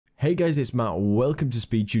Hey guys, it's Matt, welcome to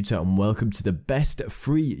SpeedTutor and welcome to the best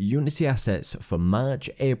free Unity assets for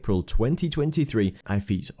March-April 2023. I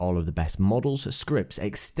feature all of the best models, scripts,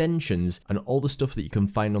 extensions and all the stuff that you can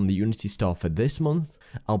find on the Unity store for this month.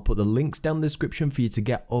 I'll put the links down in the description for you to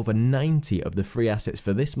get over 90 of the free assets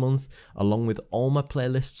for this month, along with all my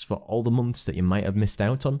playlists for all the months that you might have missed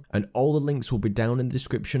out on, and all the links will be down in the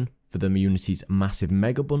description for the Unity's massive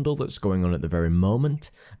mega bundle that's going on at the very moment,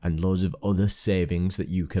 and loads of other savings that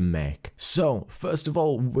you can make. So, first of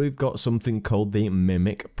all, we've got something called the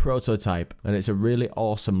Mimic Prototype, and it's a really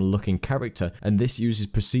awesome looking character, and this uses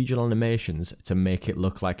procedural animations to make it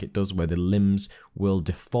look like it does, where the limbs will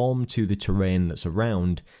deform to the terrain that's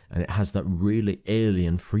around, and it has that really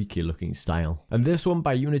alien, freaky looking style. And this one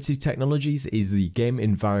by Unity Technologies is the Game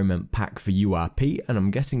Environment Pack for URP, and I'm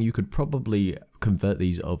guessing you could probably convert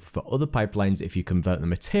these over for other pipelines if you convert the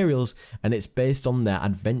materials, and it's based on their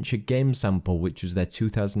adventure game sample, which was their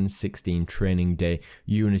 2016 training day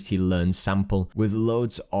Unity Learn sample, with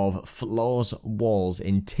loads of floors, walls,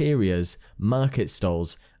 interiors, market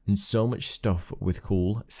stalls, and so much stuff with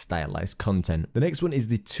cool stylized content. The next one is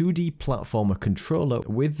the 2D platformer controller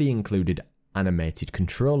with the included animated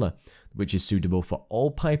controller, which is suitable for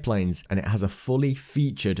all pipelines, and it has a fully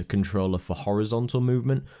featured controller for horizontal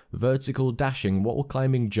movement, vertical dashing, wall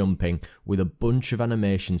climbing, jumping, with a bunch of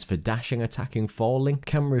animations for dashing, attacking, falling,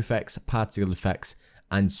 camera effects, particle effects,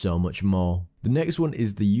 and so much more. The next one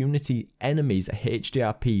is the Unity Enemies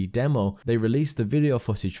HDRP demo. They released the video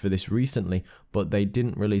footage for this recently, but they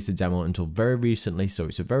didn't release the demo until very recently, so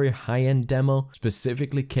it's a very high-end demo,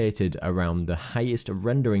 specifically catered around the highest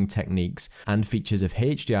rendering techniques and features of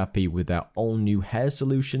HDRP with their all-new hair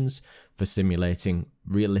solutions for simulating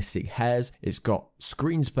realistic hairs. It's got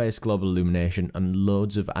screen space, global illumination, and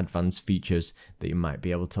loads of advanced features that you might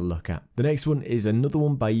be able to look at. The next one is another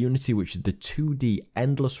one by Unity, which is the 2D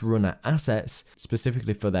Endless Runner assets,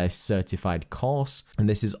 specifically for their certified course, and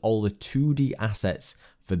this is all the 2D assets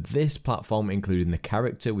for this platform, including the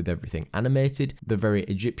character with everything animated, the very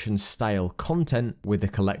Egyptian style content with the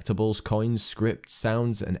collectibles, coins, scripts,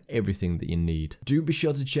 sounds, and everything that you need. Do be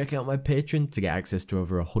sure to check out my Patreon to get access to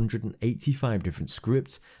over 185 different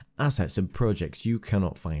scripts, assets, and projects you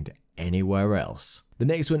cannot find anywhere else. The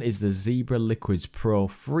next one is the Zebra Liquids Pro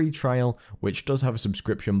free trial, which does have a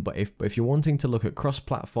subscription, but if you're wanting to look at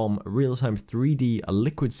cross-platform real-time 3D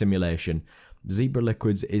liquid simulation, Zebra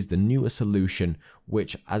Liquids is the newer solution,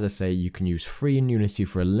 which, as I say, you can use free in Unity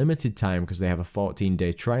for a limited time because they have a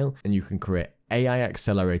 14-day trial, and you can create AI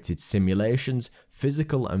accelerated simulations,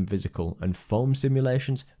 physical and foam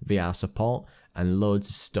simulations, VR support, and loads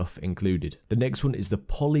of stuff included. The next one is the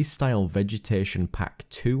STYLE-VEGETATION Pack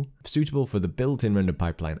 2, suitable for the built-in render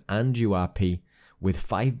pipeline and URP, with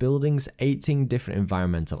 5 buildings, 18 different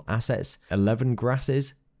environmental assets, 11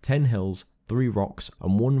 grasses, 10 hills, 3 rocks,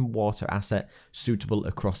 and 1 water asset, suitable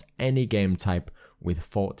across any game type, with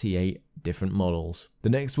 48 different models. The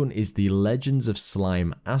next one is the Legends of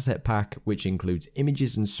Slime asset pack, which includes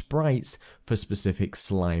images and sprites for specific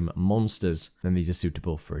slime monsters, and these are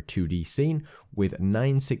suitable for a 2D scene with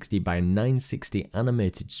 960 by 960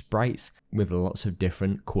 animated sprites with lots of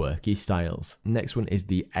different quirky styles. Next one is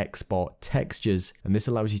the Export Textures, and this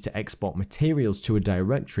allows you to export materials to a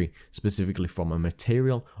directory, specifically from a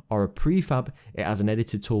material or a prefab. It has an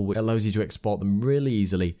editor tool which allows you to export them really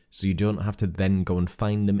easily, so you don't have to then go and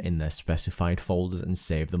find them in their specified folders and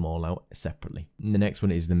save them all out separately. And the next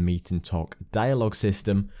one is the Meet and Talk dialogue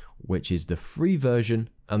system, which is the free version,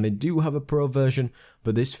 and they do have a pro version,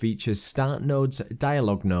 but this features start nodes,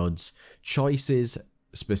 dialogue nodes, choices,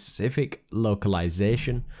 specific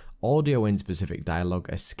localization, audio in specific dialogue,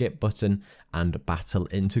 a skip button, and battle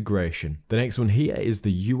integration. The next one here is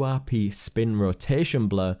the URP spin rotation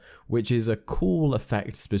blur, which is a cool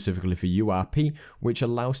effect specifically for URP, which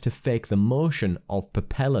allows to fake the motion of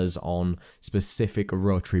propellers on specific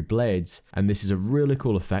rotary blades. And this is a really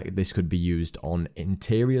cool effect. This could be used on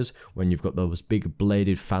interiors when you've got those big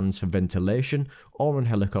bladed fans for ventilation, or on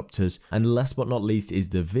helicopters. And last but not least is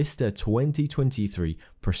the VISTA 2023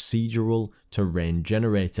 procedural terrain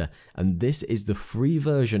generator, and this is the free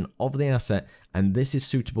version of the asset, and this is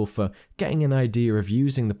suitable for getting an idea of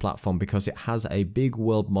using the platform because it has a big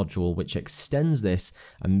world module which extends this,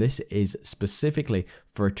 and this is specifically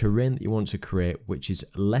for a terrain that you want to create which is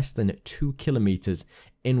less than 2 kilometers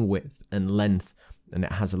in width and length, and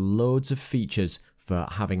it has loads of features for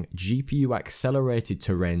having GPU accelerated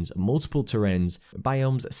terrains, multiple terrains,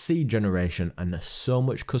 biomes, seed generation, and so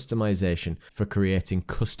much customization for creating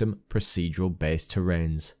custom procedural based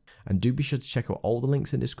terrains. And do be sure to check out all the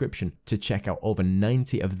links in the description to check out over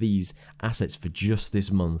 90 of these assets for just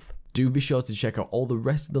this month. Do be sure to check out all the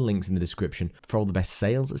rest of the links in the description for all the best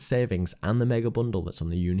sales, savings, and the mega bundle that's on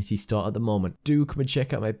the Unity store at the moment. Do come and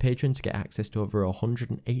check out my Patreon to get access to over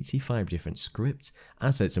 185 different scripts,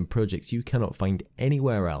 assets, and projects you cannot find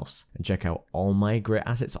anywhere else. And check out all my great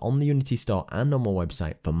assets on the Unity store and on my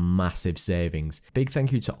website for massive savings. Big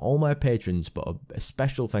thank you to all my patrons, but a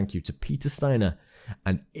special thank you to Peter Steiner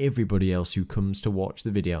and everybody else who comes to watch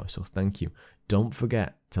the video, so thank you. Don't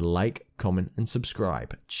forget to like, comment, and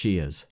subscribe. Cheers.